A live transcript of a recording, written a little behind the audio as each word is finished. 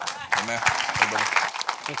Amen. Hey, buddy.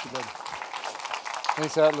 Thank you, buddy.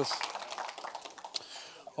 Thanks, Atlas.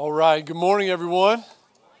 All right. Good morning, everyone.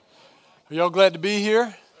 Are y'all glad to be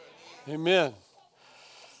here? Amen.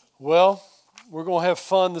 Well, we're going to have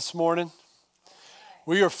fun this morning.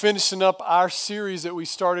 We are finishing up our series that we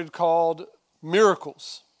started called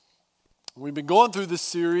Miracles. We've been going through this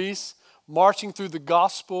series, marching through the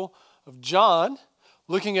Gospel of John,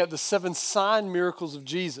 looking at the 7 sign miracles of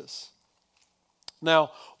Jesus.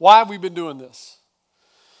 Now, why have we been doing this?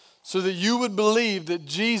 So that you would believe that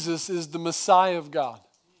Jesus is the Messiah of God.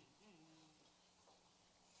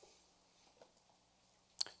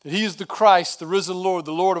 That He is the Christ, the risen Lord,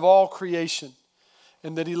 the Lord of all creation,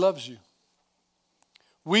 and that He loves you.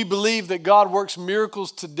 We believe that God works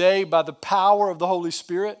miracles today by the power of the Holy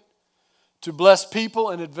Spirit to bless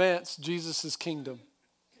people and advance Jesus' kingdom.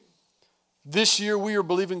 This year we are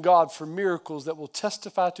believing God for miracles that will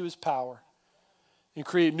testify to His power and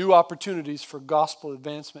create new opportunities for gospel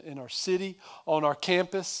advancement in our city, on our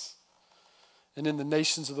campus, and in the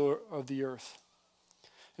nations of the earth.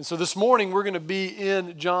 And so this morning we're going to be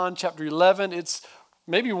in John chapter 11. It's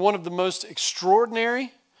maybe one of the most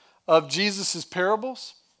extraordinary of Jesus'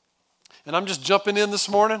 parables. And I'm just jumping in this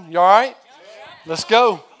morning. You all right? Let's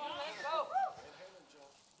go.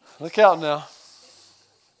 Look out now.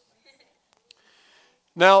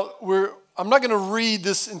 Now, I'm not going to read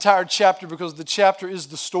this entire chapter because the chapter is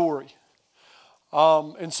the story.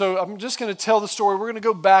 And so I'm just going to tell the story. We're going to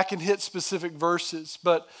go back and hit specific verses.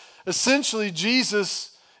 But essentially,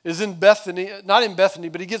 Jesus is in Bethany, not in Bethany,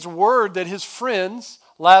 but he gets word that his friends,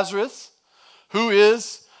 Lazarus, who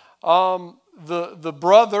is the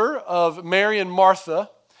brother of Mary and Martha,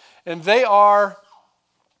 and they are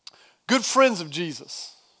good friends of Jesus.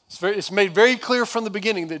 It's made very clear from the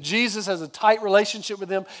beginning that Jesus has a tight relationship with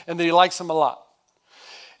them and that he likes them a lot.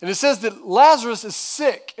 And it says that Lazarus is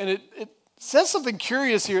sick, and it says something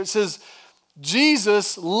curious here. It says,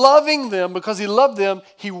 Jesus, loving them because he loved them,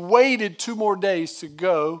 he waited 2 more days to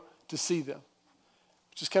go to see them,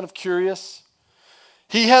 which is kind of curious.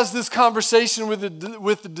 He has this conversation with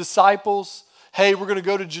the disciples. Hey, we're going to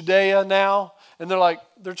go to Judea now. And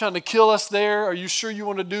they're trying to kill us there. Are you sure you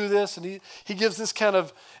want to do this? And he gives this kind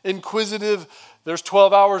of inquisitive, there's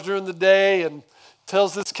 12 hours during the day, and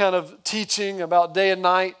tells this kind of teaching about day and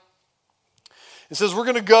night. He says, we're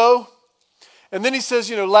going to go. And then he says,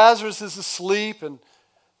 Lazarus is asleep. And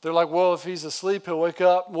they're like, well, if he's asleep, he'll wake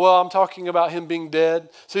up. Well, I'm talking about him being dead.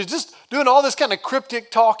 So he's just doing all this kind of cryptic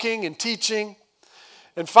talking and teaching.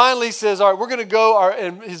 And finally he says, all right, we're going to go.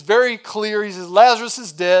 And he's very clear. He says, Lazarus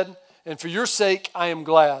is dead. And for your sake, I am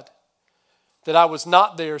glad that I was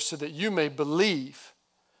not there so that you may believe.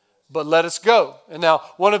 But let us go. And now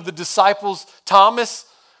one of the disciples, Thomas,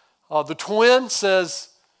 the twin, says,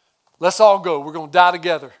 let's all go. We're going to die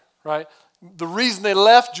together, right? The reason they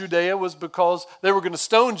left Judea was because they were going to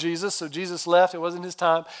stone Jesus. So Jesus left. It wasn't his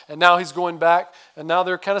time. And now he's going back. And now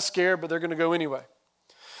they're kind of scared, but they're going to go anyway.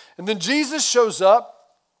 And then Jesus shows up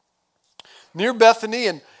near Bethany,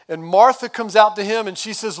 and Martha comes out to him and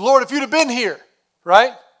she says, Lord, if you'd have been here,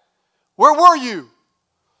 right? Where were you?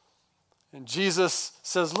 And Jesus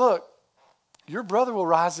says, look, your brother will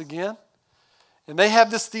rise again. And they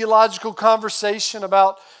have this theological conversation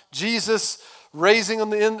about Jesus raising on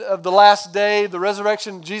the end of the last day, the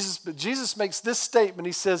resurrection of Jesus. But Jesus makes this statement.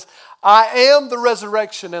 He says, I am the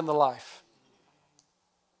resurrection and the life.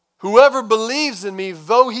 Whoever believes in me,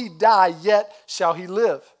 though he die, yet shall he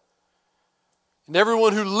live. And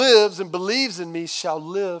everyone who lives and believes in me shall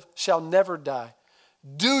never die.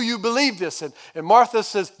 Do you believe this? And Martha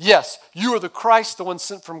says, yes, you are the Christ, the one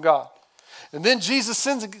sent from God. And then Jesus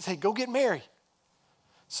sends and says, hey, go get Mary.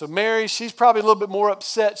 So Mary, she's probably a little bit more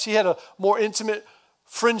upset. She had a more intimate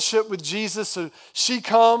friendship with Jesus. So she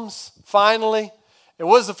comes finally. And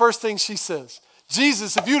what is the first thing she says?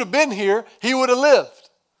 Jesus, if you'd have been here, he would have lived.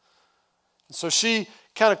 And so she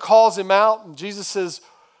kind of calls him out, and Jesus says,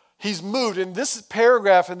 he's moved. And this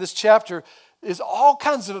paragraph in this chapter is all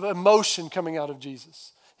kinds of emotion coming out of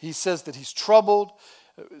Jesus. He says that he's troubled.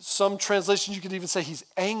 Some translations you could even say he's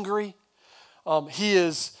angry. He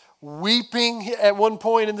is weeping at one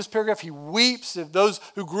point in this paragraph. He weeps. If those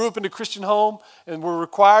who grew up in a Christian home and were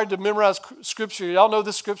required to memorize scripture, y'all know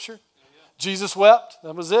this scripture? Yeah. Jesus wept.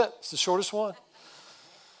 That was it. It's the shortest one.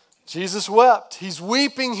 Jesus wept. He's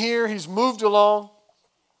weeping here. He's moved along.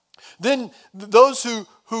 Then those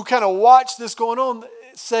who kind of watch this going on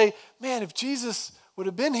say, man, if Jesus would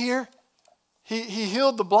have been here, he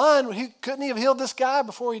healed the blind. Couldn't he have healed this guy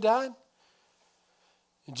before he died?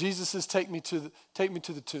 And Jesus says, take me to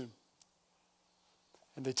the tomb.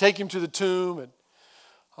 And they take him to the tomb,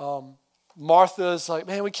 and Martha's like,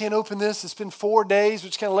 man, we can't open this. It's been 4 days,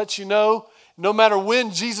 which kind of lets you know, no matter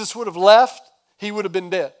when Jesus would have left, he would have been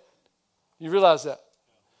dead. You realize that?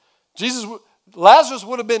 Lazarus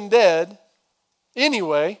would have been dead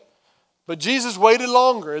anyway, but Jesus waited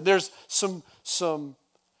longer. There's some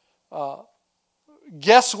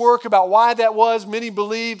guesswork about why that was. Many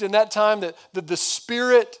believed in that time that the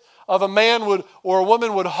spirit of a man or a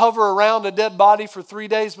woman would hover around a dead body for 3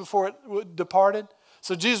 days before it departed.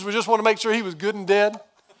 So Jesus would just want to make sure he was good and dead.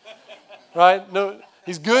 Right? No,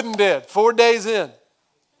 he's good and dead. 4 days in.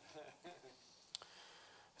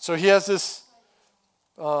 So he has this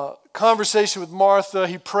conversation with Martha.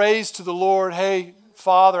 He prays to the Lord, hey,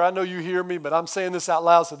 Father, I know you hear me, but I'm saying this out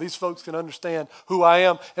loud so these folks can understand who I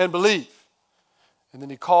am and believe. And then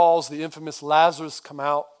he calls the infamous Lazarus come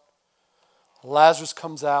out. Lazarus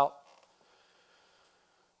comes out.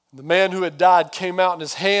 The man who had died came out, and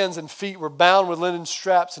his hands and feet were bound with linen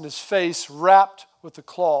straps, and his face wrapped with a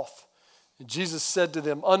cloth. And Jesus said to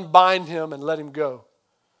them, unbind him and let him go.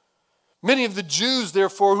 Many of the Jews,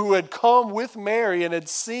 therefore, who had come with Mary and had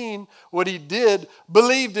seen what he did,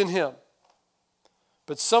 believed in him.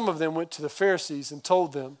 But some of them went to the Pharisees and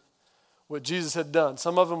told them what Jesus had done.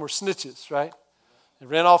 Some of them were snitches, right? They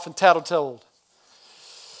ran off and tattletold.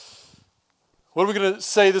 What are we going to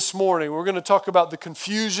say this morning? We're going to talk about the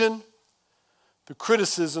confusion, the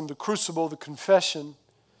criticism, the crucible, the confession,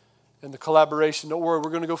 and the collaboration. Don't worry,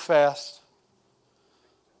 we're going to go fast.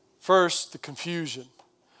 First, the confusion.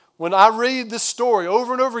 When I read this story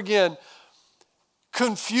over and over again,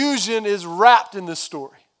 confusion is wrapped in this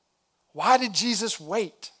story. Why did Jesus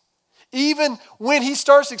wait? Even when he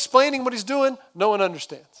starts explaining what he's doing, no one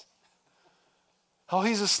understands. Oh,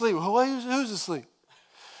 he's asleep. Who's asleep?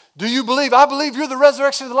 Do you believe? I believe you're the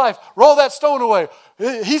resurrection of the life. Roll that stone away.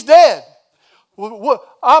 He's dead.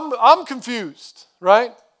 I'm confused,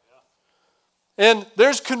 right? And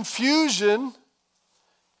there's confusion.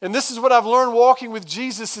 And this is what I've learned walking with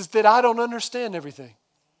Jesus is that I don't understand everything.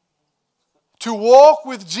 To walk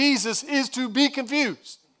with Jesus is to be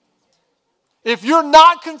confused. If you're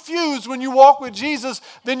not confused when you walk with Jesus,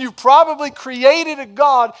 then you've probably created a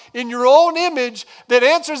God in your own image that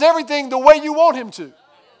answers everything the way you want him to.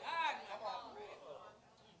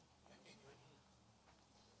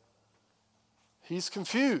 He's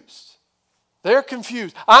confused. They're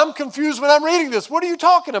confused. I'm confused when I'm reading this. What are you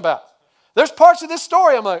talking about? There's parts of this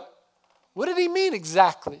story I'm like, what did he mean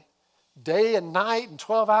exactly? Day and night and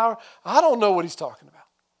 12 hours? I don't know what he's talking about.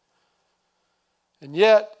 And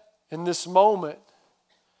yet, in this moment,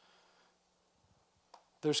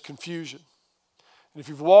 there's confusion. And if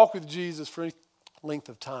you've walked with Jesus for any length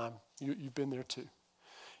of time, you've been there too.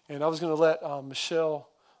 And I was going to let Michelle,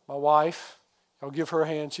 my wife, I'll give her a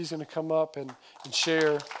hand. She's going to come up and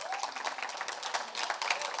share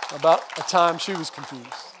about a time she was confused.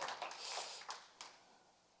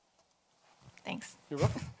 Thanks. You're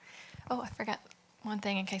welcome. Oh, I forgot one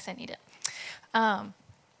thing in case I need it.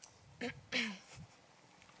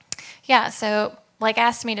 Yeah, so Blake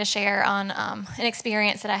asked me to share on an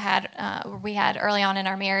experience that I had, we had early on in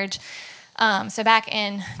our marriage. So back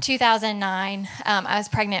in 2009, I was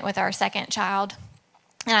pregnant with our second child,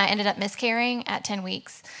 and I ended up miscarrying at 10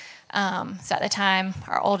 weeks. So at the time,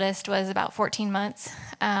 our oldest was about 14 months.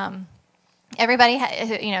 Everybody,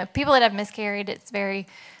 people that have miscarried, it's very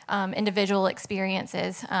individual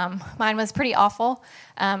experiences. Mine was pretty awful.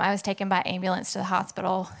 I was taken by ambulance to the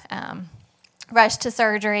hospital, rushed to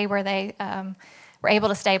surgery where they were able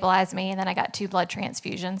to stabilize me, and then I got 2 blood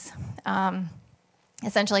transfusions.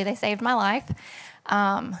 Essentially, they saved my life.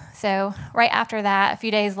 So right after that, a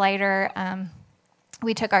few days later,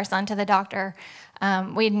 we took our son to the doctor.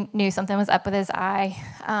 We knew something was up with his eye.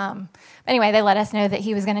 Anyway, they let us know that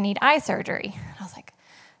he was going to need eye surgery. I was like,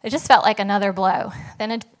 it just felt like another blow. Then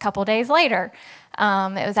a couple days later,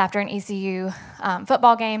 it was after an ECU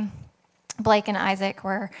football game. Blake and Isaac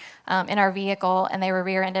were in our vehicle, and they were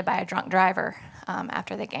rear-ended by a drunk driver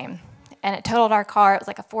after the game. And it totaled our car. It was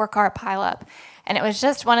like a 4-car pileup. And it was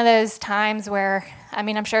just one of those times where,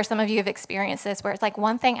 I'm sure some of you have experienced this, where it's like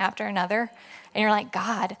one thing after another, and you're like,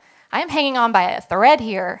 God, I am hanging on by a thread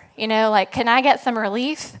here. Can I get some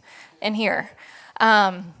relief in here?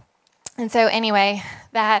 And so anyway,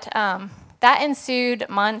 that ensued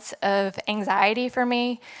months of anxiety for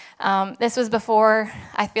me. This was before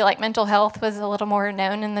I feel like mental health was a little more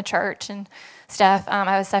known in the church and stuff.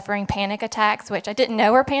 I was suffering panic attacks, which I didn't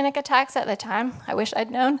know were panic attacks at the time. I wish I'd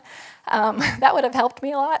known. That would have helped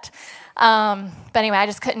me a lot. But anyway, I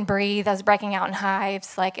just couldn't breathe. I was breaking out in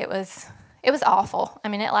hives. It was awful.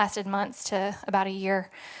 It lasted months to about a year.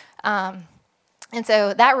 And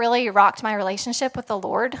so that really rocked my relationship with the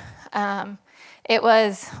Lord. It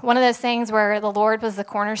was one of those things where the Lord was the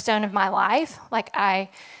cornerstone of my life.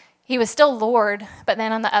 He was still Lord, but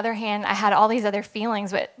then on the other hand, I had all these other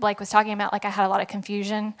feelings, but like was talking about, like I had a lot of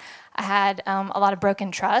confusion. I had a lot of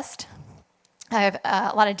broken trust. I have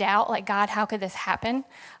a lot of doubt, like, God, how could this happen?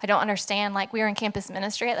 I don't understand. Like, we were in campus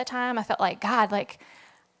ministry at the time. I felt like, God, like,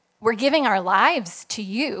 we're giving our lives to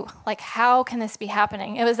you. Like, how can this be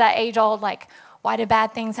happening? It was that age-old, like, why do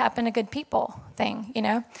bad things happen to good people thing, you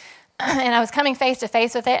know? And I was coming face to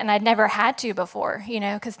face with it, and I'd never had to before, you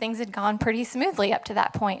know, because things had gone pretty smoothly up to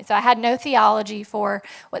that point. So I had no theology for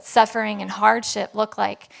what suffering and hardship looked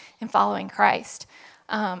like in following Christ.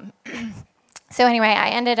 So anyway, I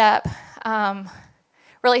ended up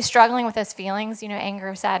really struggling with those feelings, you know,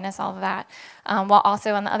 anger, sadness, all of that, while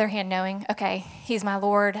also on the other hand knowing, okay, he's my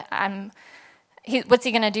Lord. What's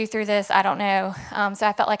he going to do through this? I don't know. So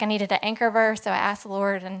I felt like I needed an anchor verse, so I asked the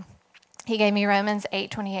Lord, and he gave me Romans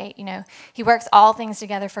 8:28. You know, he works all things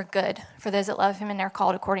together for good for those that love him and they're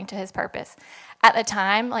called according to his purpose. At the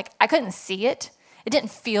time, like, I couldn't see it. It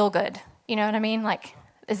didn't feel good. You know what I mean? Like,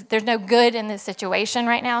 there's no good in this situation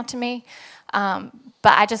right now to me.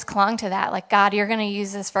 But I just clung to that. Like, God, you're going to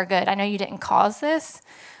use this for good. I know you didn't cause this,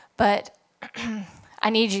 but I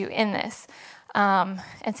need you in this.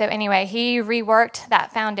 And so anyway, he reworked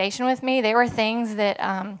that foundation with me. There were things that,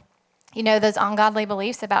 you know, those ungodly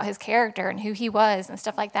beliefs about his character and who he was and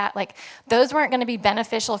stuff like that, like, those weren't going to be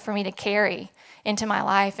beneficial for me to carry into my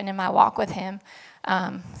life and in my walk with him.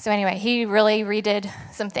 So anyway, he really redid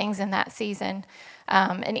some things in that season.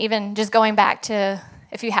 And even just going back to,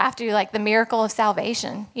 if you have to, like, the miracle of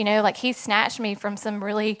salvation, you know, like, he snatched me from some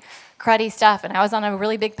really cruddy stuff, and I was on a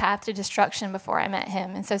really big path to destruction before I met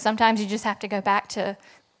him. And so sometimes you just have to go back to,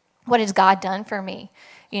 what has God done for me,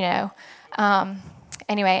 you know?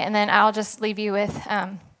 Anyway, and then I'll just leave you with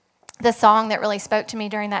the song that really spoke to me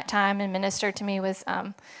during that time and ministered to me was,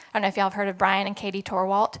 I don't know if y'all have heard of Brian and Katie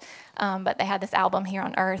Torwalt, but they had this album Here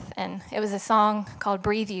on Earth, and it was a song called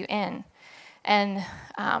Breathe You In. And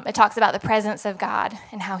it talks about the presence of God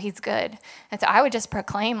and how he's good. And so I would just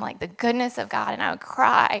proclaim, like, the goodness of God, and I would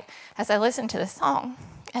cry as I listened to the song.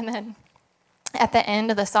 And then at the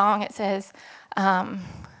end of the song, it says, I'm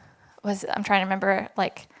trying to remember,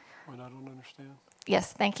 like... When I don't understand.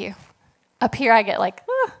 Yes, thank you. Up here I get like,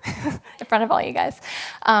 in front of all you guys.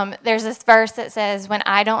 There's this verse that says, when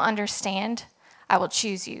I don't understand, I will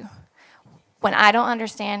choose you. When I don't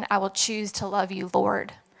understand, I will choose to love you,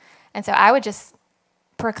 Lord. And so I would just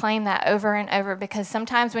proclaim that over and over, because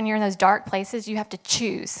sometimes when you're in those dark places, you have to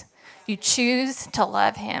choose. You choose to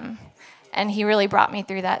love him. And he really brought me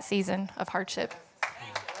through that season of hardship.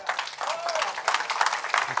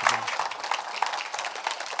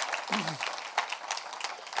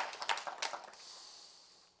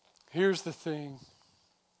 Here's the thing.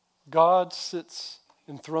 God sits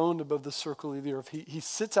enthroned above the circle of the earth. He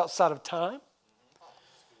sits outside of time.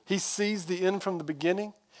 He sees the end from the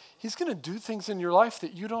beginning. He's going to do things in your life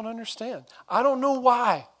that you don't understand. I don't know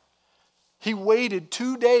why. He waited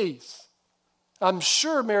 2 days. I'm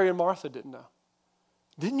sure Mary and Martha didn't know.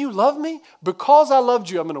 Didn't you love me? Because I loved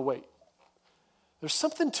you, I'm going to wait. There's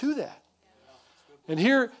something to that. And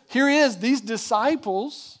here is these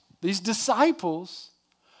disciples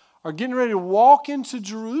are getting ready to walk into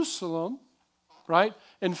Jerusalem, right,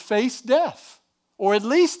 and face death, or at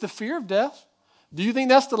least the fear of death. Do you think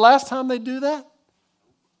that's the last time they do that?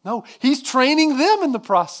 No, he's training them in the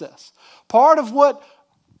process. Part of what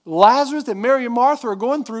Lazarus and Mary and Martha are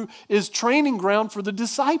going through is training ground for the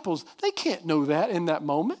disciples. They can't know that in that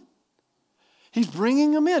moment. He's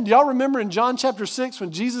bringing them in. Do y'all remember in John chapter 6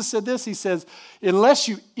 when Jesus said this? He says, unless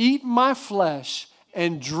you eat my flesh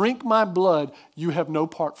and drink my blood, you have no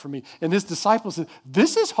part for me. And his disciples said,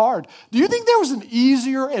 this is hard. Do you think there was an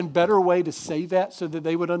easier and better way to say that so that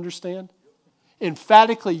they would understand?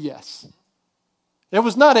 Emphatically, yes. It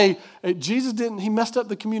was not Jesus didn't, he messed up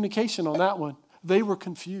the communication on that one. They were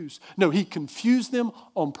confused. No, he confused them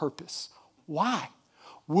on purpose. Why?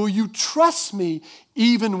 Will you trust me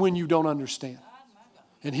even when you don't understand?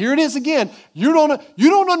 And here it is again. You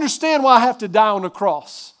don't understand why I have to die on the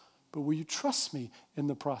cross. But will you trust me in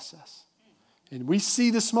the process? And we see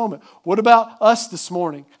this moment. What about us this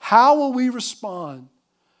morning? How will we respond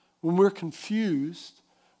when we're confused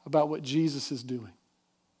about what Jesus is doing?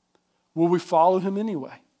 Will we follow him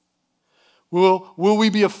anyway? Will we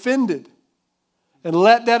be offended and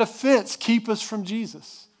let that offense keep us from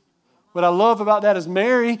Jesus? What I love about that is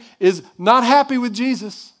Mary is not happy with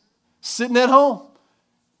Jesus, sitting at home,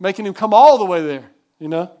 making him come all the way there, you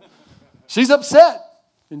know. She's upset.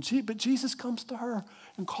 But Jesus comes to her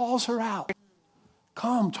and calls her out.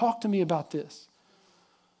 Come, talk to me about this.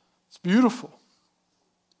 It's beautiful.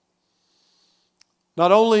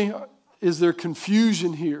 Not only is there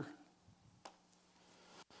confusion here,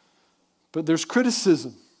 but there's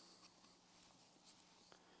criticism.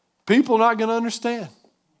 People are not going to understand.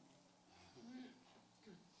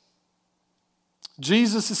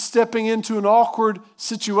 Jesus is stepping into an awkward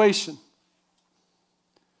situation.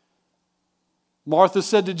 Martha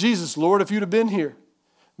said to Jesus, Lord, if you'd have been here.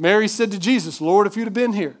 Mary said to Jesus, Lord, if you'd have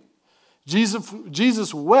been here.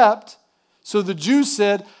 Jesus wept, so the Jews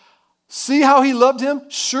said, see how he loved him?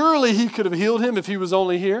 Surely he could have healed him if he was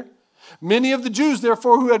only here. Many of the Jews,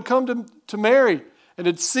 therefore, who had come to Mary and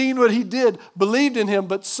had seen what he did, believed in him,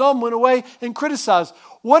 but some went away and criticized.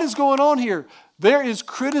 What is going on here? There is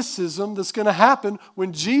criticism that's going to happen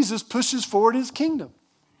when Jesus pushes forward his kingdom.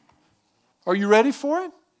 Are you ready for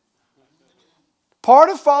it?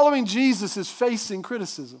 Part of following Jesus is facing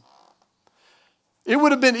criticism. It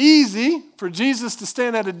would have been easy for Jesus to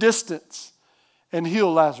stand at a distance and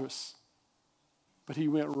heal Lazarus. But he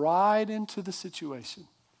went right into the situation,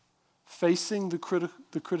 facing the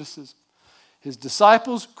criticism. His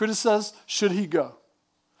disciples criticized, should he go?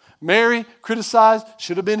 Mary criticized,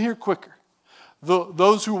 should have been here quicker.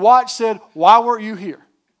 Those who watched said, why weren't you here?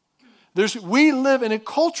 We live in a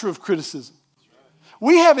culture of criticism.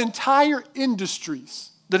 We have entire industries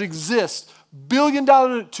that exist,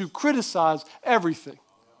 billion-dollar to criticize everything.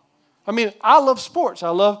 I mean, I love sports. I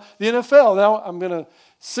love the NFL. Now I'm going to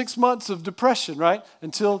 6 months of depression, right,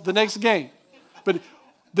 until the next game. But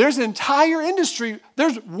there's an entire industry.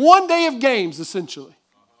 There's one day of games, essentially.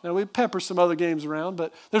 Now, we pepper some other games around,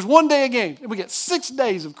 but there's one day of games, and we get 6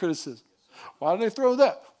 days of criticism. Why did they throw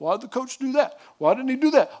that? Why did the coach do that? Why didn't he do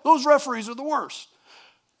that? Those referees are the worst.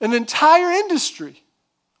 An entire industry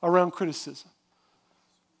around criticism.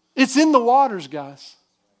 It's in the waters, guys.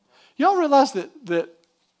 Y'all realize that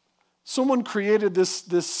someone created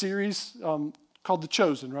this series called The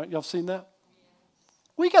Chosen, right? Y'all seen that?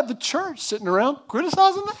 We got the church sitting around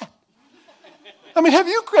criticizing that. I mean, have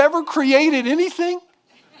you ever created anything?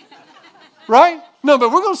 Right? No,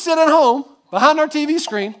 but we're going to sit at home behind our TV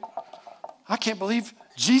screen. I can't believe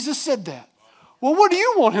Jesus said that. Well, what do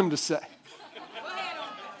you want him to say?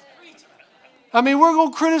 I mean, we're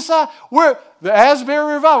going to criticize. The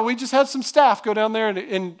Asbury Revival, we just had some staff go down there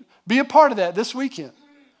and be a part of that this weekend.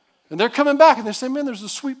 And they're coming back and they're saying, man, there's a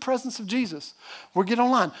sweet presence of Jesus. We're getting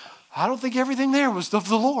online. I don't think everything there was of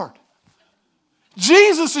the Lord.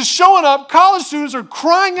 Jesus is showing up. College students are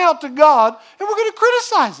crying out to God, and we're going to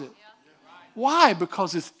criticize it. Why?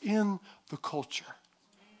 Because it's in the culture.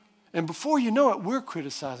 And before you know it, we're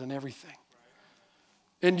criticizing everything.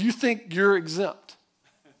 And you think you're exempt.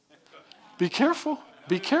 Be careful.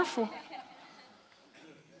 Be careful.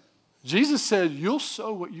 Jesus said, you'll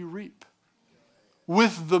sow what you reap.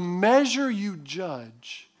 With the measure you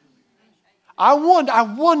judge. I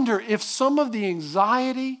wonder if some of the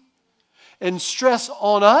anxiety and stress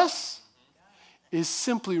on us is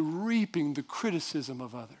simply reaping the criticism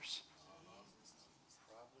of others.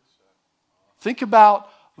 Think about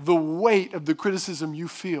the weight of the criticism you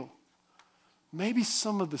feel. Maybe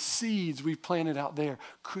some of the seeds we planted out there,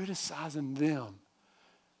 criticizing them,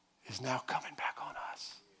 is now coming back on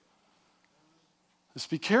us. Let's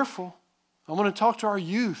be careful. I want to talk to our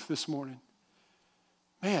youth this morning.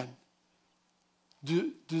 Man,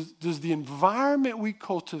 does the environment we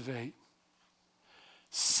cultivate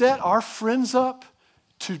set our friends up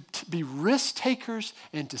to be risk takers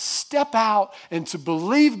and to step out and to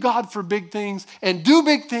believe God for big things and do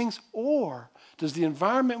big things? Or does the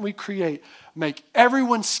environment we create make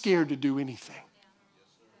everyone scared to do anything?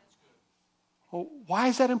 Well, why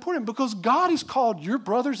is that important? Because God has called your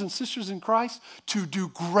brothers and sisters in Christ to do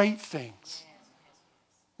great things.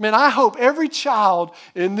 Man, I hope every child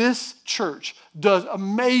in this church does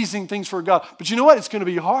amazing things for God. But you know what? It's going to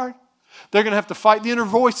be hard. They're going to have to fight the inner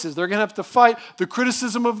voices. They're going to have to fight the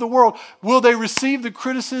criticism of the world. Will they receive the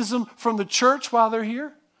criticism from the church while they're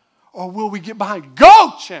here? Or will we get behind?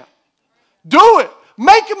 Go, champ. Do it.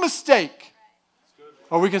 Make a mistake.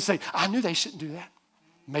 Or we can say, I knew they shouldn't do that.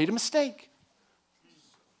 Made a mistake.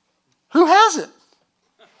 Who hasn't?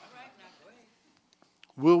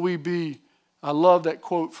 Will we be, I love that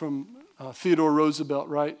quote from Theodore Roosevelt,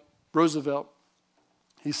 right? Roosevelt.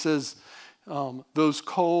 He says, those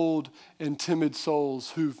cold and timid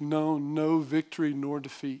souls who've known no victory nor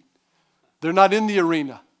defeat. They're not in the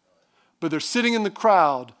arena, but they're sitting in the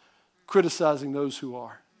crowd criticizing those who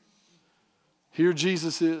are. Here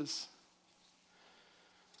Jesus is.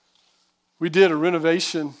 We did a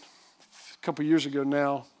renovation a couple years ago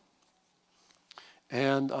now,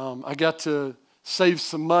 and I got to save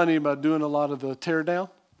some money by doing a lot of the tear down.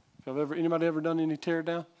 Anybody ever done any tear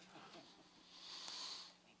down?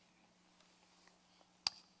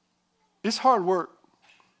 It's hard work,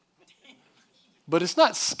 but it's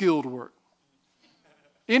not skilled work.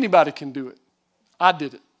 Anybody can do it. I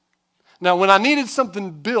did it. Now, when I needed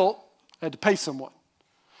something built, I had to pay someone.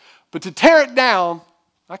 But to tear it down,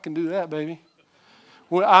 I can do that, baby.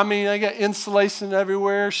 Well, I mean, I got insulation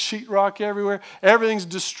everywhere, sheetrock everywhere. Everything's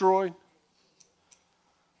destroyed.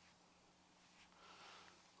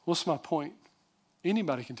 What's my point?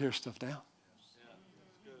 Anybody can tear stuff down.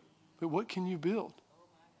 But what can you build?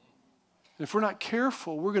 And if we're not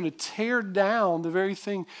careful, we're going to tear down the very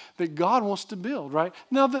thing that God wants to build, right?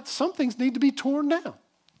 Now, that some things need to be torn down.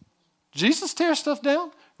 Jesus tears stuff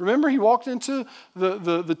down. Remember, he walked into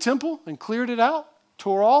the temple and cleared it out,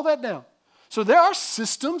 tore all that down. So there are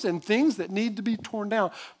systems and things that need to be torn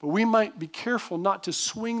down, but we might be careful not to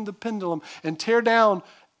swing the pendulum and tear down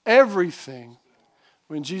everything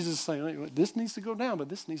when Jesus is saying, this needs to go down, but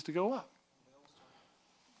this needs to go up.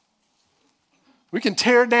 We can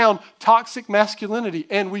tear down toxic masculinity,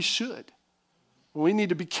 and we should. We need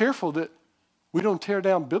to be careful that we don't tear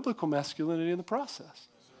down biblical masculinity in the process.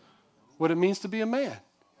 What it means to be a man.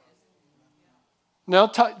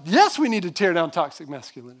 Now, yes, we need to tear down toxic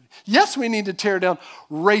masculinity. Yes, we need to tear down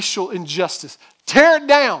racial injustice. Tear it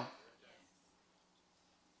down.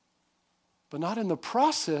 But not in the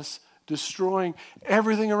process destroying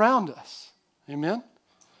everything around us. Amen?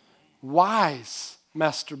 Wise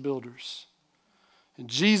master builders. And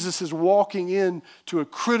Jesus is walking into a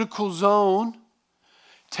critical zone,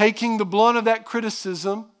 taking the blunt of that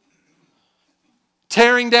criticism,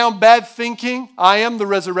 tearing down bad thinking. I am the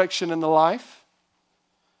resurrection and the life.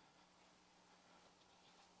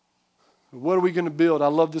 What are we going to build? I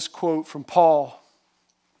love this quote from Paul.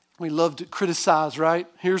 We love to criticize, right?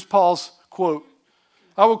 Here's Paul's quote.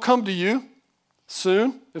 I will come to you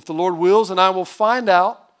soon, if the Lord wills, and I will find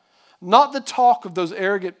out not the talk of those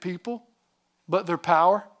arrogant people, but their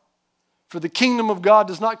power. For the kingdom of God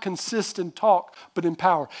does not consist in talk, but in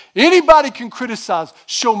power. Anybody can criticize.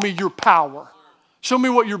 Show me your power. Show me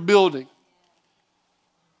what you're building.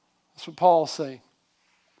 That's what Paul's saying.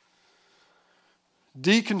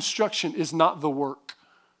 Deconstruction is not the work.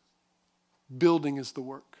 Building is the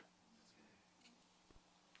work.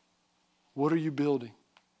 What are you building?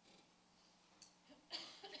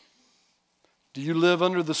 Do you live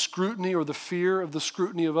under the scrutiny or the fear of the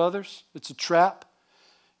scrutiny of others? It's a trap.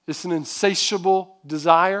 It's an insatiable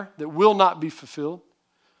desire that will not be fulfilled.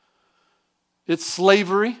 It's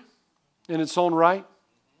slavery in its own right.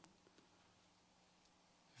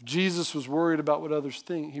 If Jesus was worried about what others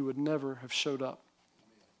think, he would never have showed up.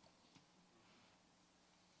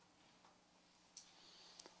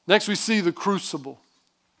 Next, we see the crucible.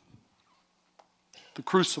 The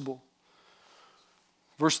crucible.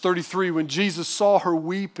 Verse 33, when Jesus saw her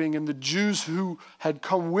weeping and the Jews who had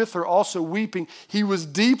come with her also weeping, he was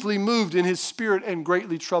deeply moved in his spirit and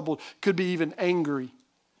greatly troubled, could be even angry.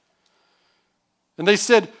 And they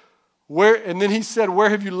said, "Where?" And then he said,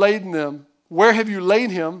 "Where have you laid them? Where have you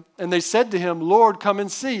laid him?" And they said to him, "Lord, come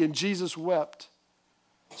and see." And Jesus wept.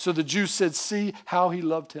 So the Jews said, "See how he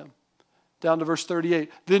loved him." Down to verse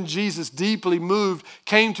 38. Then Jesus, deeply moved,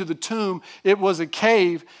 came to the tomb. It was a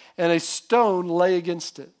cave, and a stone lay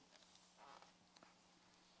against it.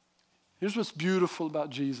 Here's what's beautiful about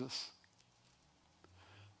Jesus.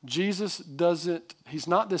 Jesus he's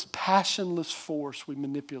not this passionless force we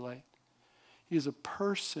manipulate. He is a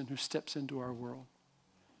person who steps into our world.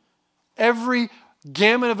 Every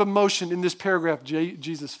gamut of emotion in this paragraph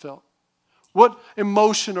Jesus felt. What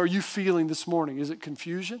emotion are you feeling this morning? Is it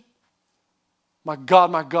confusion? My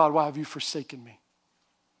God, why have you forsaken me?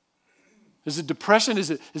 Is it depression? Is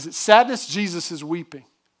it sadness? Jesus is weeping.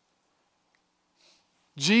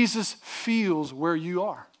 Jesus feels where you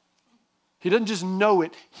are. He doesn't just know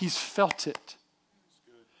it, he's felt it.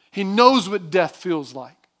 He knows what death feels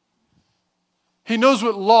like. He knows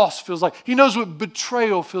what loss feels like. He knows what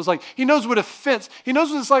betrayal feels like. He knows what offense. He knows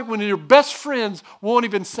what it's like when your best friends won't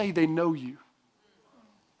even say they know you.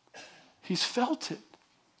 He's felt it.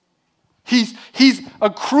 He's a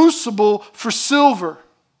crucible for silver,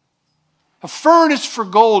 a furnace for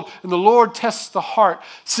gold, and the Lord tests the heart.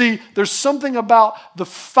 See, there's something about the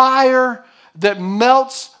fire that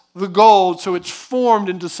melts the gold so it's formed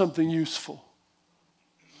into something useful.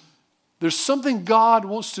 There's something God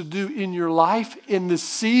wants to do in your life in this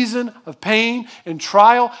season of pain and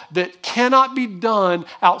trial that cannot be done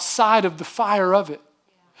outside of the fire of it.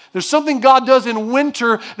 There's something God does in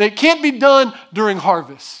winter that can't be done during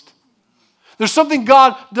harvest. There's something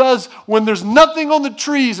God does when there's nothing on the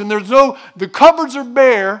trees and the cupboards are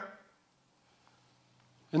bare.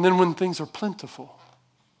 And then when things are plentiful,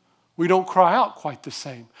 we don't cry out quite the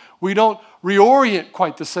same. We don't reorient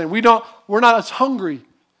quite the same. We're not as hungry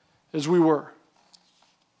as we were.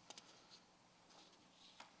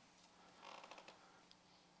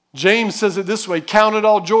 James says it this way, count it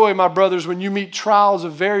all joy, my brothers, when you meet trials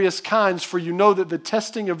of various kinds, for you know that the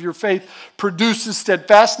testing of your faith produces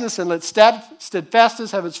steadfastness, and let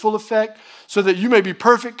steadfastness have its full effect, so that you may be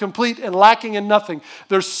perfect, complete, and lacking in nothing.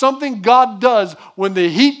 There's something God does when the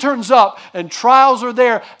heat turns up and trials are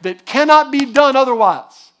there that cannot be done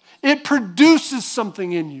otherwise. It produces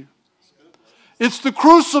something in you. It's the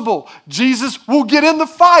crucible. Jesus will get in the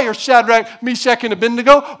fire, Shadrach, Meshach, and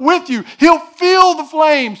Abednego, with you. He'll feel the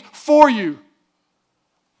flames for you.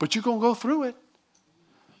 But you're going to go through it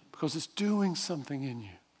because it's doing something in you.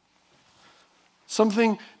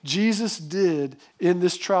 Something Jesus did in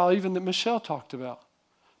this trial, even that Michelle talked about.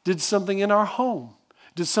 Did something in our home.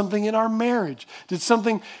 Did something in our marriage. Did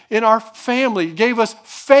something in our family. Gave us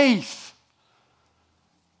faith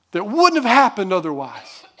that wouldn't have happened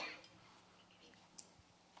otherwise.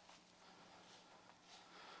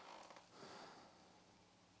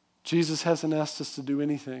 Jesus hasn't asked us to do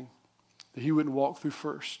anything that he wouldn't walk through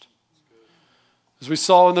first. As we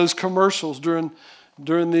saw in those commercials during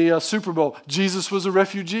the Super Bowl, Jesus was a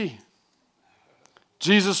refugee.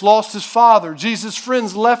 Jesus lost his father. Jesus'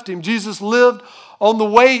 friends left him. Jesus lived on the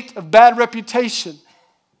weight of bad reputation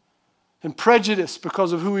and prejudice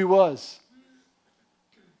because of who he was.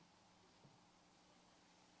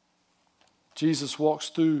 Jesus walks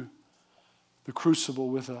through the crucible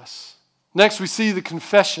with us. Next, we see the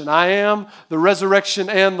confession. I am the resurrection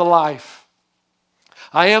and the life.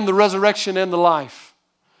 I am the resurrection and the life.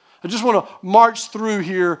 I just want to march through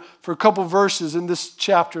here for a couple verses in this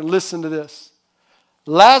chapter and listen to this.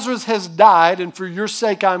 Lazarus has died, and for your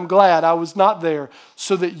sake I'm glad I was not there,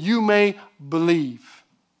 so that you may believe.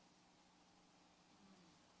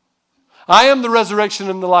 I am the resurrection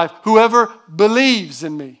and the life. Whoever believes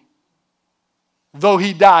in me, though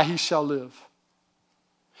he die, he shall live.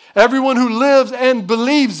 Everyone who lives and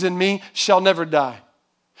believes in me shall never die.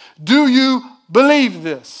 Do you believe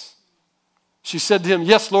this? She said to him,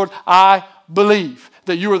 yes, Lord, I believe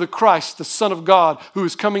that you are the Christ, the Son of God, who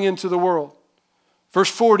is coming into the world. Verse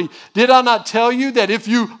 40, did I not tell you that if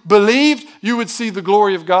you believed, you would see the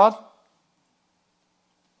glory of God?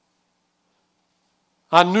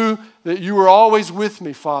 I knew that you were always with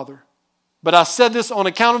me, Father. But I said this on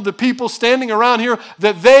account of the people standing around here,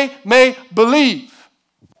 that they may believe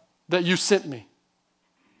that you sent me.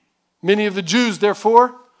 Many of the Jews,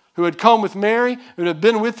 therefore, who had come with Mary, who had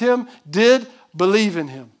been with him, did believe in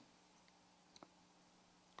him.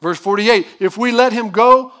 Verse 48, if we let him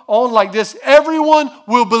go on like this, everyone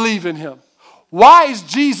will believe in him. Why is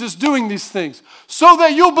Jesus doing these things? So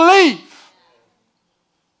that you'll believe.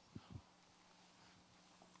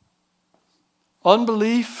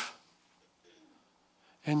 Unbelief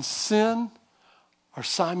and sin are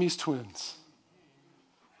Siamese twins.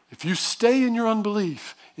 If you stay in your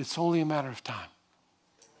unbelief, it's only a matter of time.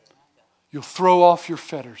 You'll throw off your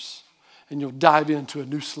fetters and you'll dive into a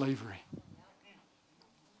new slavery.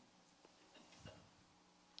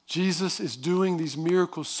 Jesus is doing these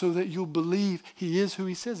miracles so that you'll believe he is who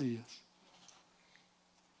he says he is.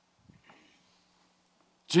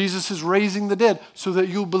 Jesus is raising the dead so that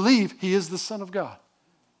you'll believe he is the Son of God.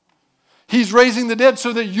 He's raising the dead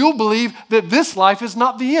so that you'll believe that this life is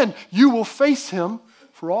not the end. You will face him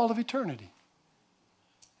for all of eternity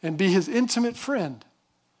and be his intimate friend,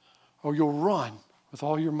 or you'll run with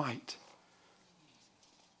all your might.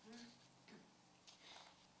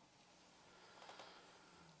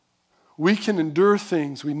 We can endure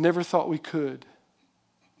things we never thought we could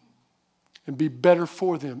and be better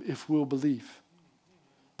for them if we'll believe.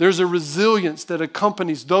 There's a resilience that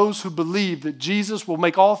accompanies those who believe that Jesus will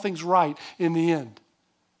make all things right in the end,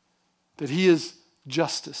 that he is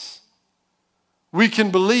justice. We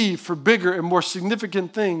can believe for bigger and more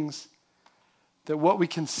significant things than what we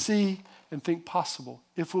can see and think possible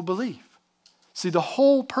if we'll believe. See, the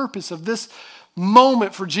whole purpose of this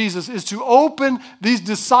moment for Jesus is to open these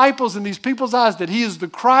disciples and these people's eyes that he is the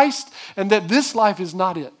Christ and that this life is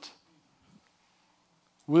not it.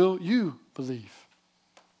 Will you believe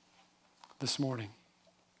this morning?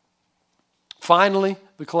 Finally,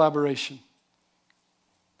 the collaboration.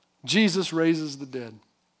 Jesus raises the dead.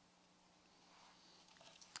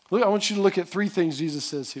 Look, I want you to look at three things Jesus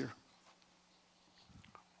says here.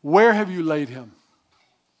 Where have you laid him?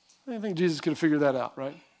 I think Jesus could have figured that out,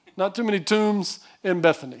 right? Not too many tombs in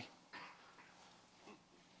Bethany.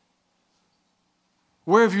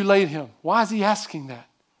 Where have you laid him? Why is he asking that?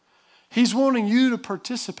 He's wanting you to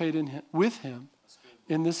participate with him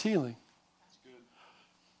in this healing.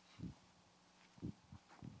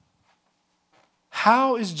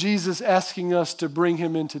 How is Jesus asking us to bring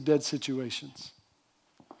him into dead situations?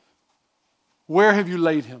 Where have you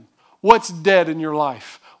laid him? What's dead in your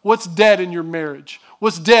life? What's dead in your marriage?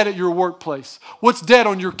 What's dead at your workplace? What's dead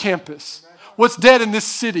on your campus? What's dead in this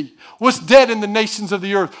city? What's dead in the nations of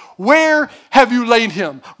the earth? Where have you laid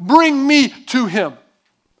him? Bring me to him.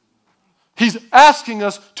 He's asking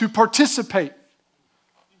us to participate.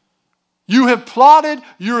 You have plotted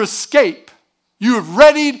your escape. You have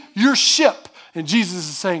readied your ship. And Jesus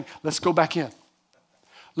is saying, let's go back in.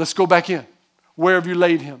 Let's go back in. Where have you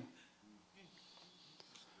laid him?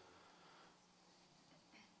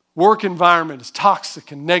 Work environment is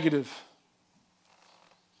toxic and negative.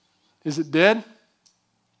 Is it dead?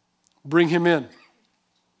 Bring him in.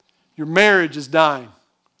 Your marriage is dying.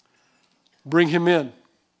 Bring him in.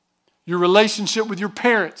 Your relationship with your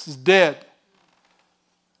parents is dead.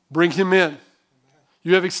 Bring him in.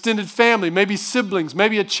 You have extended family, maybe siblings,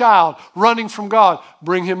 maybe a child running from God.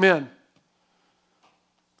 Bring him in.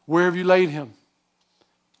 Where have you laid him?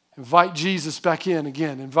 Invite Jesus back in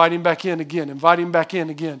again. Invite him back in again. Invite him back in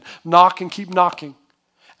again. Knock and keep knocking.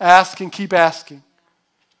 Ask and keep asking.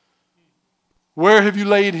 Where have you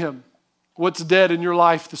laid him? What's dead in your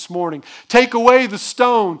life this morning? Take away the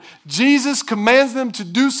stone. Jesus commands them to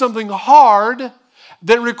do something hard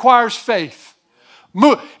that requires faith.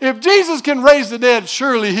 If Jesus can raise the dead,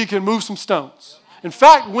 surely he can move some stones. In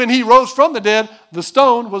fact, when he rose from the dead, the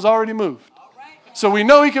stone was already moved. So we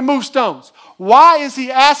know he can move stones. Why is he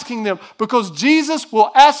asking them? Because Jesus will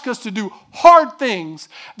ask us to do hard things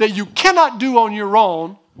that you cannot do on your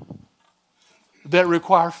own that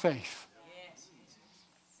require faith.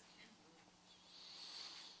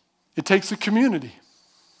 It takes a community.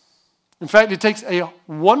 In fact, it takes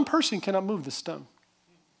one person cannot move the stone.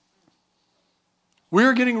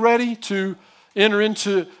 We're getting ready to enter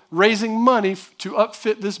into raising money to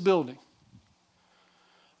upfit this building.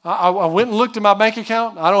 I went and looked at my bank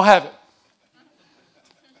account. I don't have it.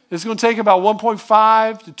 It's going to take about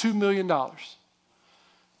 $1.5 to $2 million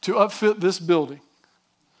to upfit this building.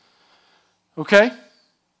 Okay?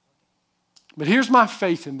 But here's my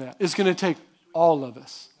faith in that. It's going to take all of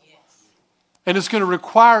us. And it's going to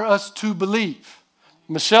require us to believe.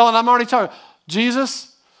 Michelle and I'm already talking.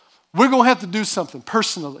 Jesus, we're going to have to do something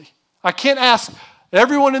personally. I can't ask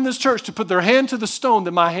everyone in this church to put their hand to the stone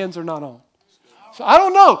that my hands are not on. So I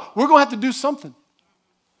don't know. We're going to have to do something.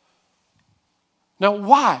 Now,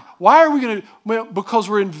 why? Why are we going to? Well, because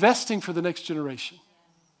we're investing for the next generation.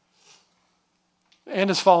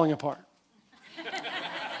 And it's falling apart.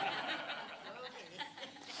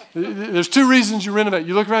 There's two reasons you renovate.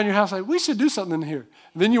 You look around your house like, we should do something in here.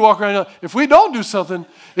 And then you walk around, if we don't do something,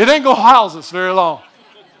 it ain't going to house us very long.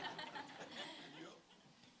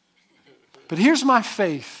 But here's my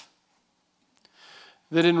faith,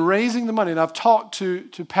 that in raising the money, and I've talked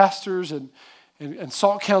to pastors and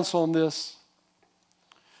sought counsel on this,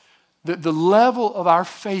 that the level of our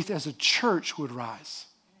faith as a church would rise.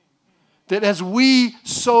 That as we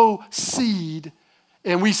sow seed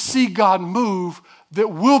and we see God move, that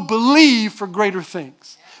we'll believe for greater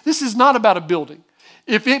things. This is not about a building.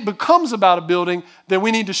 If it becomes about a building, then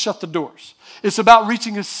we need to shut the doors. It's about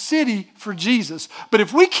reaching a city for Jesus. But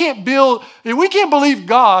if we can't believe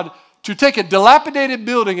God to take a dilapidated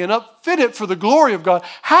building and upfit it for the glory of God,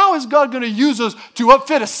 how is God going to use us to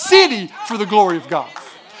upfit a city for the glory of God?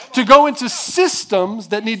 To go into systems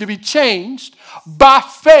that need to be changed by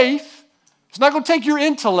faith. It's not going to take your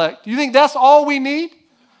intellect. You think that's all we need?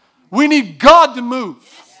 We need God to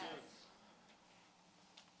move.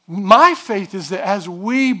 My faith is that as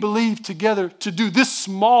we believe together to do this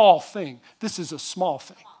small thing, this is a small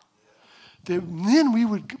thing, that then we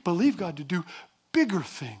would believe God to do bigger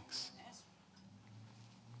things.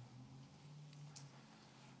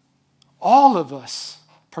 All of us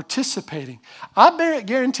participating. I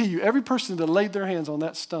guarantee you, every person that laid their hands on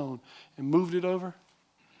that stone and moved it over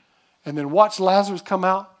and then watched Lazarus come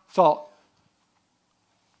out thought,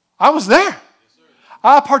 I was there.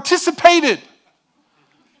 I participated.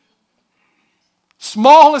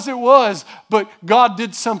 Small as it was, but God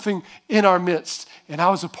did something in our midst, and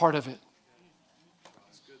I was a part of it.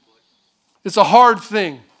 It's a hard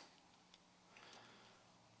thing,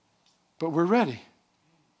 but we're ready.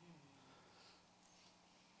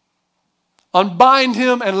 Unbind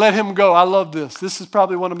him and let him go. I love this. This is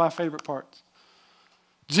probably one of my favorite parts.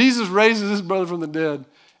 Jesus raises his brother from the dead.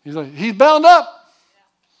 He's like, he's bound up.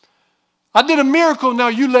 I did a miracle, now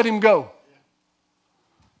you let him go.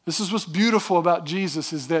 This is what's beautiful about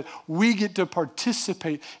Jesus, is that we get to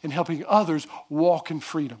participate in helping others walk in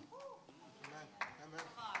freedom.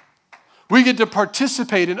 We get to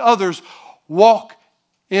participate in others walk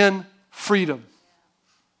in freedom.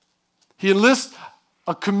 He enlists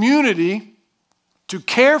a community to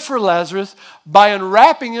care for Lazarus by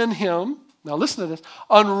unwrapping in him, now listen to this,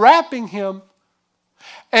 unwrapping him,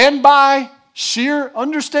 and by sheer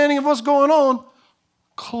understanding of what's going on,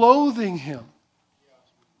 clothing him.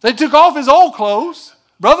 They took off his old clothes.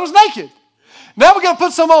 Brother was naked. Now we got to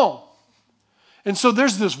put some on. And so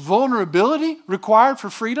there's this vulnerability required for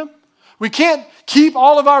freedom. We can't keep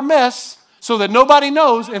all of our mess so that nobody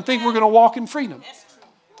knows and think we're going to walk in freedom.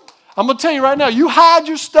 I'm going to tell you right now, you hide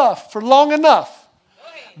your stuff for long enough,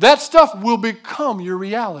 that stuff will become your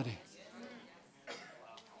reality.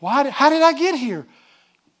 How did I get here?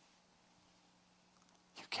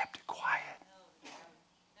 You kept it quiet.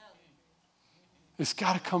 It's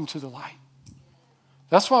got to come to the light.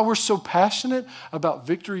 That's why we're so passionate about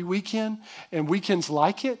Victory Weekend and weekends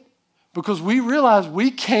like it, because we realize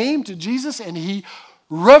we came to Jesus and He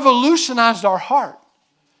revolutionized our heart.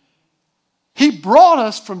 He brought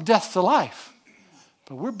us from death to life,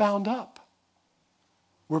 but we're bound up.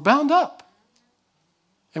 We're bound up.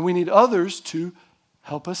 And we need others to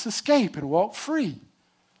help us escape and walk free.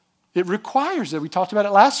 It requires that. We talked about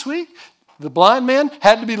it last week. The blind man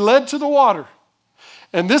had to be led to the water.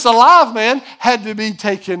 And this alive man had to be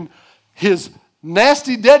taken his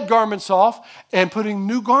nasty dead garments off and putting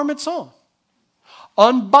new garments on.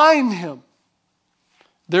 Unbind him.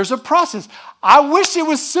 There's a process. I wish it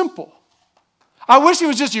was simple. I wish it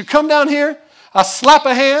was just you come down here, I slap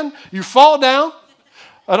a hand, you fall down,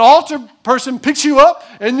 an altar person picks you up,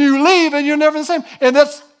 and you leave, and you're never the same. And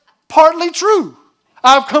that's partly true.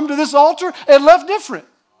 I've come to this altar and left different.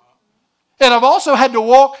 And I've also had to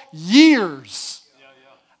walk years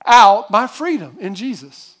out my freedom in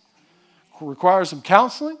Jesus. It requires some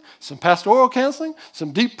counseling, some pastoral counseling,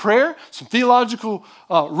 some deep prayer, some theological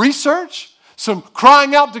research, some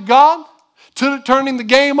crying out to God, turning the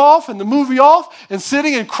game off and the movie off and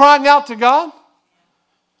sitting and crying out to God.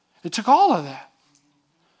 It took all of that.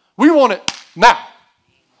 We want it now.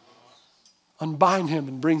 Unbind him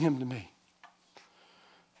and bring him to me.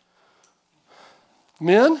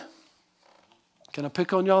 Men, can I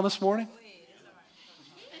pick on y'all this morning?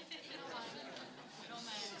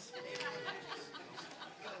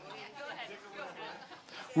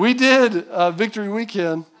 We did Victory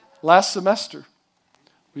Weekend last semester.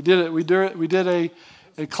 We did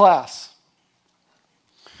a class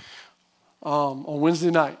on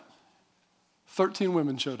Wednesday night. 13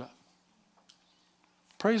 women showed up.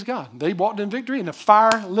 Praise God. They walked in victory and the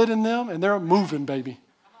fire lit in them and they're moving, baby.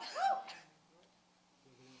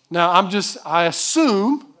 Now, I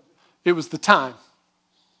assume it was the time.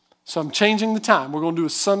 So I'm changing the time. We're going to do a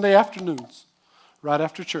Sunday afternoons right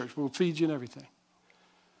after church. We'll feed you and everything.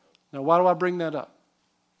 Now, why do I bring that up?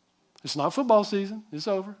 It's not football season. It's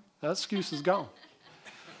over. That excuse is gone.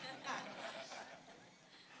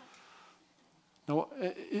 No,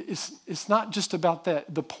 it's not just about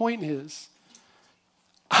that. The point is,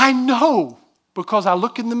 I know because I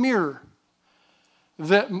look in the mirror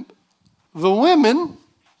that the women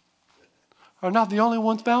are not the only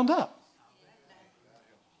ones bound up.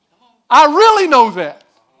 I really know that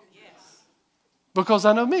because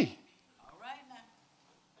I know me.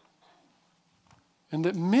 And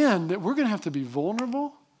that men, that we're going to have to be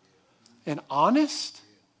vulnerable and honest,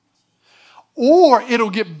 or it'll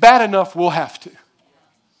get bad enough we'll have to.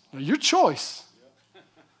 Now, your choice.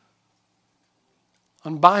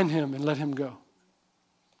 Unbind him and let him go.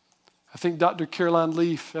 I think Dr. Caroline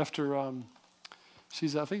Leaf, after I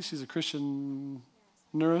think she's a Christian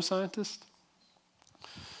neuroscientist.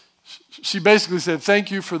 She basically said, "Thank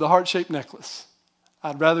you for the heart-shaped necklace.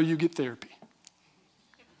 I'd rather you get therapy."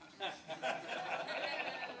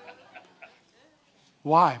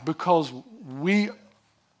 Why? Because we,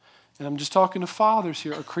 and I'm just talking to fathers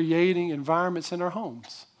here, are creating environments in our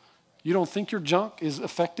homes. You don't think your junk is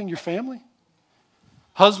affecting your family?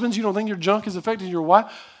 Husbands, you don't think your junk is affecting your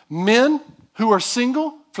wife? Men who are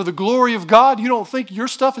single, for the glory of God, you don't think your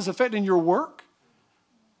stuff is affecting your work?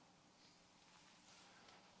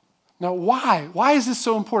 Now, why? Why is this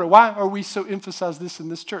so important? Why are we so emphasize this in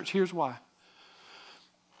this church? Here's why.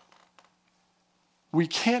 We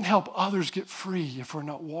can't help others get free if we're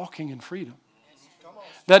not walking in freedom.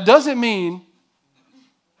 That doesn't mean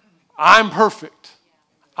I'm perfect.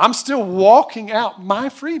 I'm still walking out my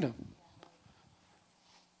freedom.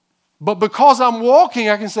 But because I'm walking,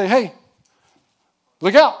 I can say, hey,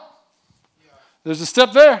 look out. There's a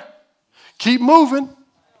step there. Keep moving.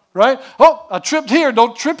 right? Oh, I tripped here.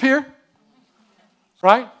 Don't trip here,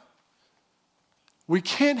 right? We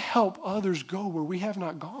can't help others go where we have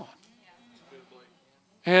not gone.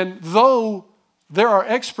 And though there are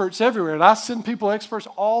experts everywhere, and I send people experts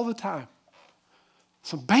all the time,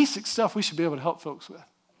 some basic stuff we should be able to help folks with.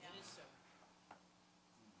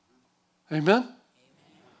 Amen?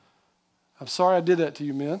 I'm sorry I did that to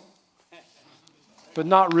you, men. But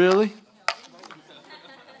not really.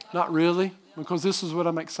 Not really. Because this is what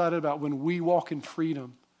I'm excited about. When we walk in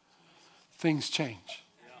freedom, things change.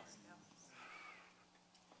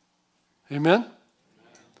 Amen?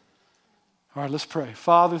 All right, let's pray.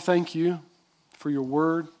 Father, thank you for your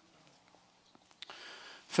word.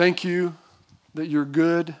 Thank you that you're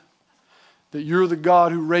good, that you're the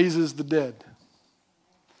God who raises the dead.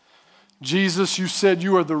 Jesus, you said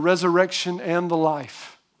you are the resurrection and the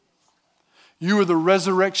life. You are the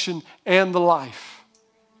resurrection and the life.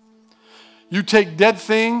 You take dead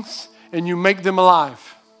things and you make them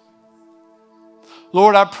alive.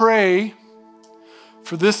 Lord, I pray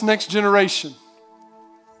for this next generation.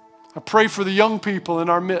 I pray for the young people in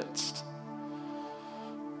our midst.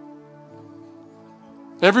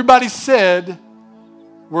 Everybody said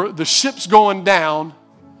the ship's going down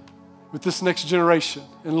with this next generation.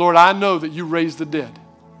 And Lord, I know that you raise the dead.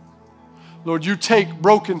 Lord, you take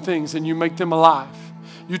broken things and you make them alive.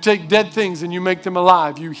 You take dead things and you make them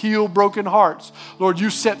alive. You heal broken hearts. Lord, you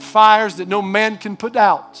set fires that no man can put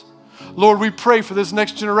out. Lord, we pray for this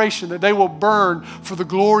next generation that they will burn for the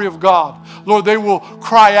glory of God. Lord, they will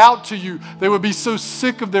cry out to you. They will be so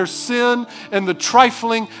sick of their sin and the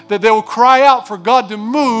trifling that they will cry out for God to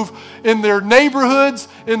move in their neighborhoods,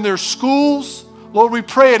 in their schools. Lord, we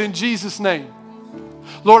pray it in Jesus' name.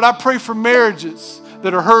 Lord, I pray for marriages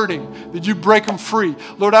that are hurting, that you break them free.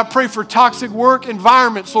 Lord, I pray for toxic work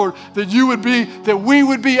environments, Lord, that we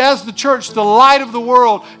would be as the church, the light of the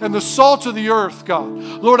world and the salt of the earth, God.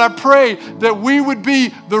 Lord, I pray that we would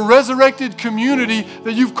be the resurrected community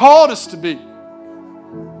that you've called us to be.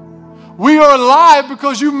 We are alive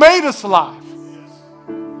because you made us alive.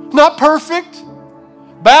 Not perfect,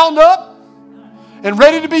 bound up, and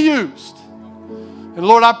ready to be used. And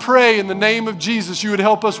Lord, I pray in the name of Jesus, you would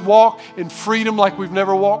help us walk in freedom like we've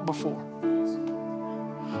never walked before.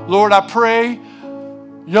 Lord, I pray,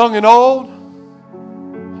 young and old,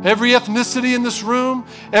 every ethnicity in this room,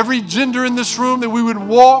 every gender in this room, that we would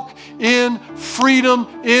walk in freedom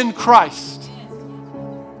in Christ.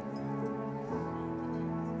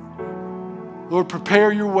 Lord,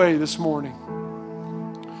 prepare your way this morning.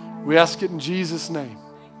 We ask it in Jesus' name.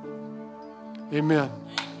 Amen.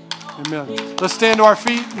 Amen. Let's stand to our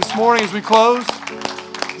feet this morning as we close.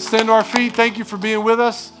 Let's stand to our feet. Thank you for being with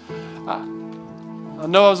us. I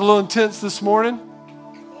know I was a little intense this morning.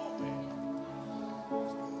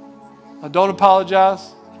 I don't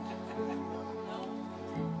apologize.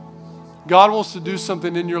 God wants to do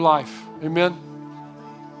something in your life. Amen.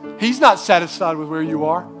 He's not satisfied with where you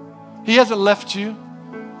are. He hasn't left you.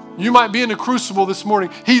 You might be in the crucible this morning.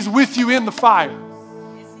 He's with you in the fire.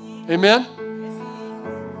 Amen.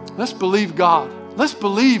 Let's believe God. Let's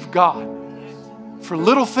believe God for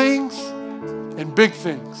little things and big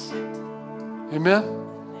things. Amen?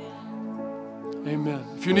 Amen.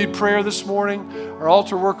 If you need prayer this morning, our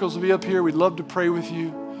altar workers will be up here. We'd love to pray with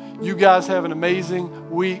you. You guys have an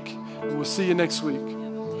amazing week, and we'll see you next week.